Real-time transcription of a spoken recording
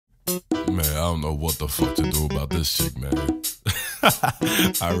Man, I don't know what the fuck to do about this chick, man.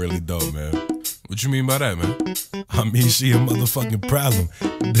 I really don't, man. What you mean by that, man? I mean, she a motherfucking problem.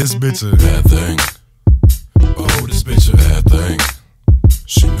 This bitch a bad thing. Oh, this bitch a bad thing.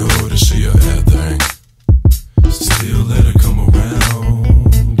 She know that she a bad thing. Still let her come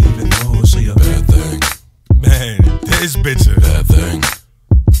around, even though she a bad thing. Man, this bitch a bad thing.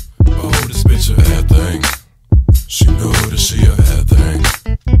 Oh, this bitch a bad thing. She know that she a bad thing.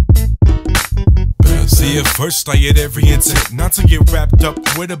 See, at first I had every intent not to get wrapped up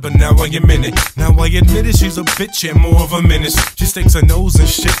with her, but now I admit it. Now I admit it, she's a bitch and more of a menace. She sticks her nose and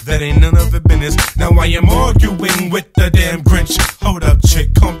shit that ain't none of her business. Now I am arguing with the damn Grinch. Hold up,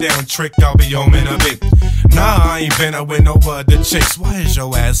 chick, calm down, trick, I'll be home in a bit. Nah, I ain't been out with no other chicks. Why is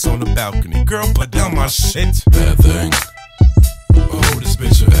your ass on the balcony? Girl, put down my shit. Bad thing. Oh, this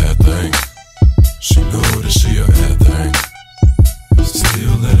bitch a bad thing. She know that she a bad thing.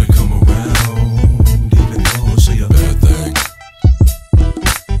 Still let her come around, even though she a bad thing.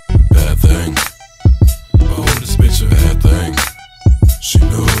 Bad thing. Oh, this bitch a bad thing. She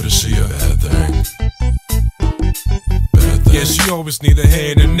know that she a bad thing. Bad thing. Yeah, she always need her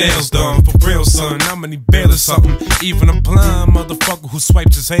hair and her nails done. For real, son, I'm gonna bail or something. Even a blind motherfucker who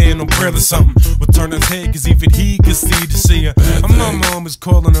swipes his hand on braille or something will turn his head, cause even he can see her. And my mom is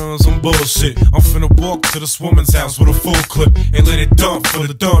calling her on some bullshit. I'm finna walk to this woman's house with a full clip and let it dump for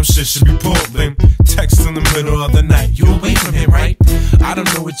the dumb shit she be pulling. Text in the middle of the night, you away from him, right? I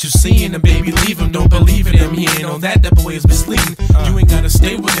don't know what you're seeing, and baby, leave him. Don't believe in him, he ain't on that boy is misleading. You ain't gotta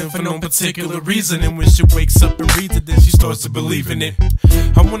stay with him for no particular reason. And when she wakes up and reads it, then she starts to believe in it.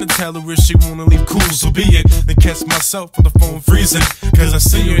 I wanna tell her if she wanna leave, cool, so be it. Then catch myself on the phone freezing, cause I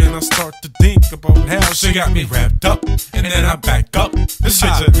see her and I start to think about how she got me wrapped up, and then I back up. This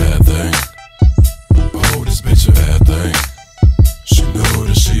bitch a bad thing. Oh, this bitch a bad thing. She know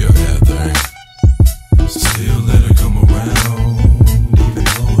that she a bad thing. Still let her come around, even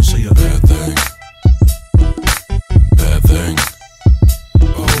though she a bad thing. Bad thing.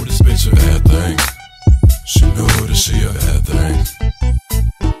 Oh, this bitch a bad thing. She know that she a bad thing.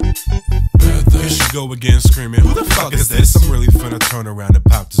 Here she go again screaming, who the fuck is this? I'm really finna turn around and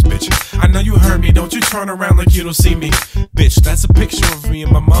pop this bitch. I know you heard me, don't you turn around like you don't see me. Bitch, that's a picture of me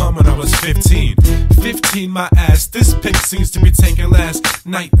and my mom when I was 15. 15 my ass, this pic seems to be taken last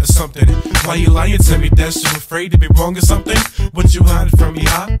night or something. Why you lying to me, that you afraid to be wrong or something? What you hiding from me,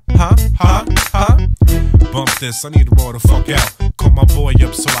 huh? Bump this, I need to roll the fuck out. Call my boy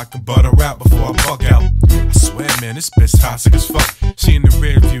up so I can butter out before I fuck out. I swear, man, this bitch toxic as fuck. She in the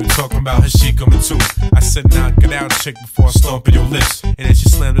rear view talking about her she coming too. I said, knock it out, chick, before I stomp in your lips. And then she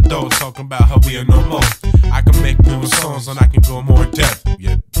slammed the door talking about how we are no more. I can make newer songs and I can go more in depth.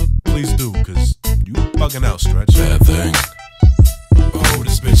 Yeah, please do, cause you bugging out, Stretch. Bad thing. Oh,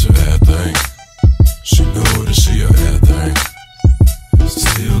 this bitch a bad thing. She know that she a bad thing.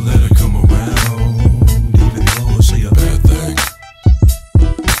 Still let her